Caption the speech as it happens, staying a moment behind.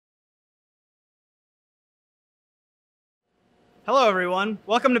Hello everyone,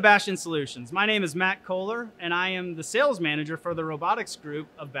 welcome to Bastian Solutions. My name is Matt Kohler and I am the sales manager for the robotics group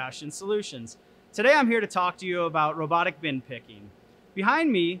of Bastian Solutions. Today I'm here to talk to you about robotic bin picking.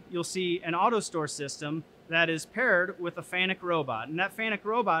 Behind me you'll see an auto store system that is paired with a FANUC robot, and that FANUC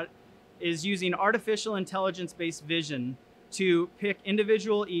robot is using artificial intelligence-based vision to pick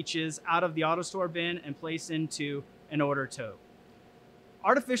individual eaches out of the auto store bin and place into an order tote.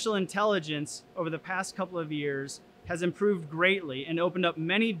 Artificial intelligence over the past couple of years has improved greatly and opened up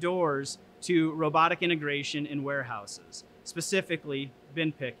many doors to robotic integration in warehouses, specifically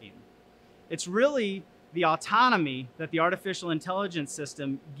bin picking. It's really the autonomy that the artificial intelligence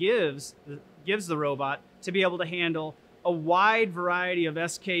system gives the robot to be able to handle a wide variety of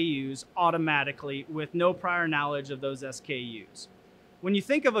SKUs automatically with no prior knowledge of those SKUs. When you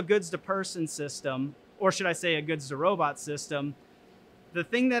think of a goods-to-person system, or should I say a goods-to-robot system, the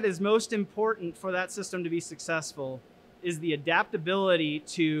thing that is most important for that system to be successful is the adaptability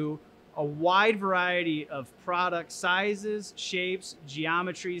to a wide variety of product sizes, shapes,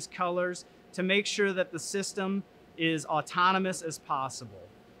 geometries, colors, to make sure that the system is autonomous as possible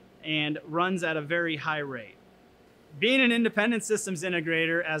and runs at a very high rate. Being an independent systems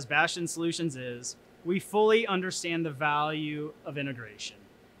integrator, as Bastian Solutions is, we fully understand the value of integration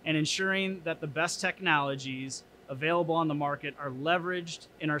and ensuring that the best technologies available on the market are leveraged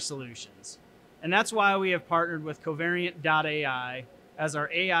in our solutions. And that's why we have partnered with Covariant.ai as our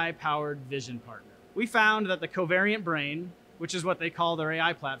AI-powered vision partner. We found that the Covariant brain, which is what they call their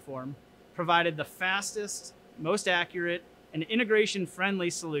AI platform, provided the fastest, most accurate, and integration-friendly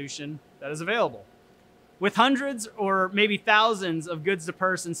solution that is available. With hundreds or maybe thousands of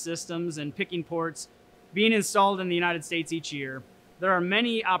goods-to-person systems and picking ports being installed in the United States each year, there are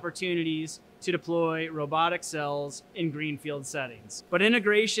many opportunities to deploy robotic cells in greenfield settings. But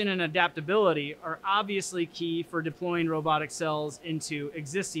integration and adaptability are obviously key for deploying robotic cells into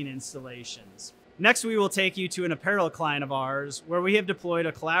existing installations. Next, we will take you to an apparel client of ours where we have deployed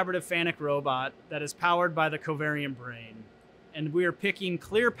a collaborative FANUC robot that is powered by the Covariant brain. And we are picking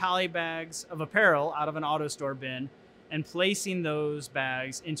clear poly bags of apparel out of an auto store bin and placing those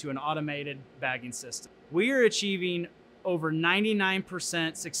bags into an automated bagging system. We are achieving over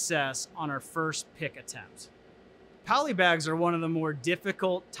 99% success on our first pick attempt. Poly bags are one of the more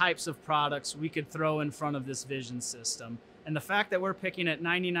difficult types of products we could throw in front of this vision system, and the fact that we're picking at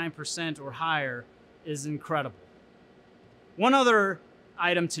 99% or higher is incredible. One other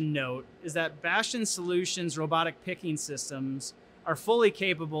item to note is that Bastian Solutions robotic picking systems are fully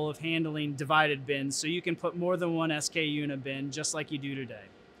capable of handling divided bins, so you can put more than one SKU in a bin just like you do today.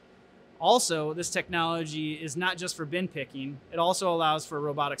 Also, this technology is not just for bin picking, it also allows for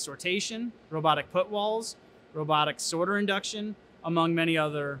robotic sortation, robotic put walls, robotic sorter induction, among many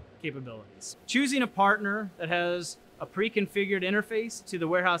other capabilities. Choosing a partner that has a pre-configured interface to the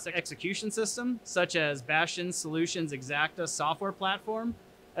warehouse execution system, such as Bastian Solutions Exacta software platform,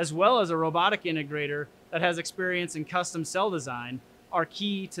 as well as a robotic integrator that has experience in custom cell design, are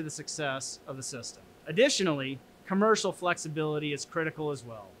key to the success of the system. Additionally, commercial flexibility is critical as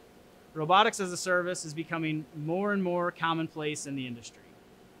well. Robotics as a service is becoming more and more commonplace in the industry.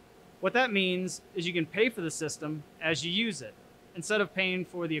 What that means is you can pay for the system as you use it, instead of paying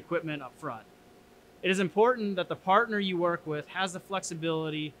for the equipment up front. It is important that the partner you work with has the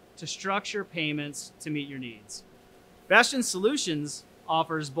flexibility to structure payments to meet your needs. Bastian Solutions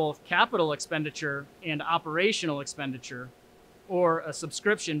offers both capital expenditure and operational expenditure, or a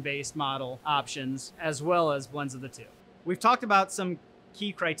subscription-based model options, as well as blends of the two. We've talked about some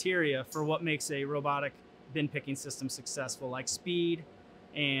key criteria for what makes a robotic bin picking system successful, like speed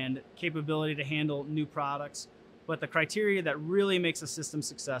and capability to handle new products. But the criteria that really makes a system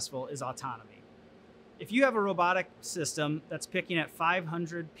successful is autonomy. If you have a robotic system that's picking at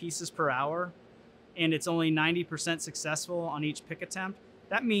 500 pieces per hour and it's only 90% successful on each pick attempt,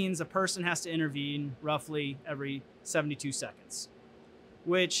 that means a person has to intervene roughly every 72 seconds,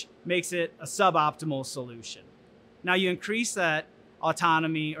 which makes it a suboptimal solution. Now you increase that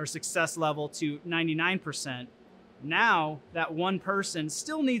autonomy or success level to 99%. Now that one person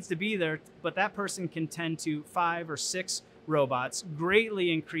still needs to be there, but that person can tend to 5 or 6 robots,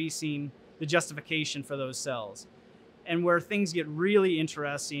 greatly increasing the justification for those cells. And where things get really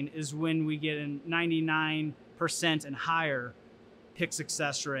interesting is when we get a 99% and higher pick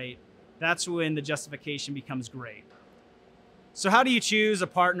success rate. That's when the justification becomes great. So how do you choose a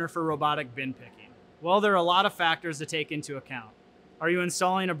partner for robotic bin picking? Well, there are a lot of factors to take into account. Are you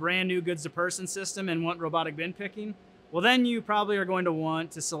installing a brand new goods-to-person system and want robotic bin picking? Well, then you probably are going to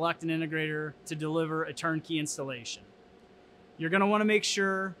want to select an integrator to deliver a turnkey installation. You're going to want to make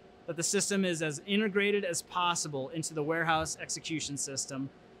sure that that the system is as integrated as possible into the warehouse execution system,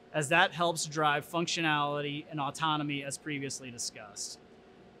 as that helps drive functionality and autonomy as previously discussed.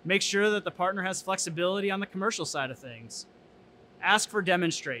 Make sure that the partner has flexibility on the commercial side of things. Ask for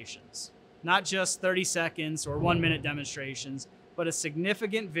demonstrations, not just 30 seconds or 1 minute demonstrations, but a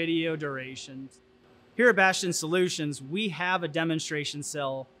significant video duration. Here at Bastian Solutions, we have a demonstration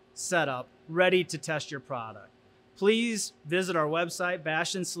cell set up, ready to test your product. Please visit our website,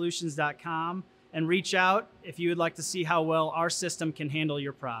 bastiansolutions.com, and reach out if you would like to see how well our system can handle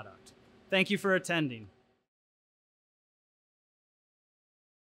your product. Thank you for attending.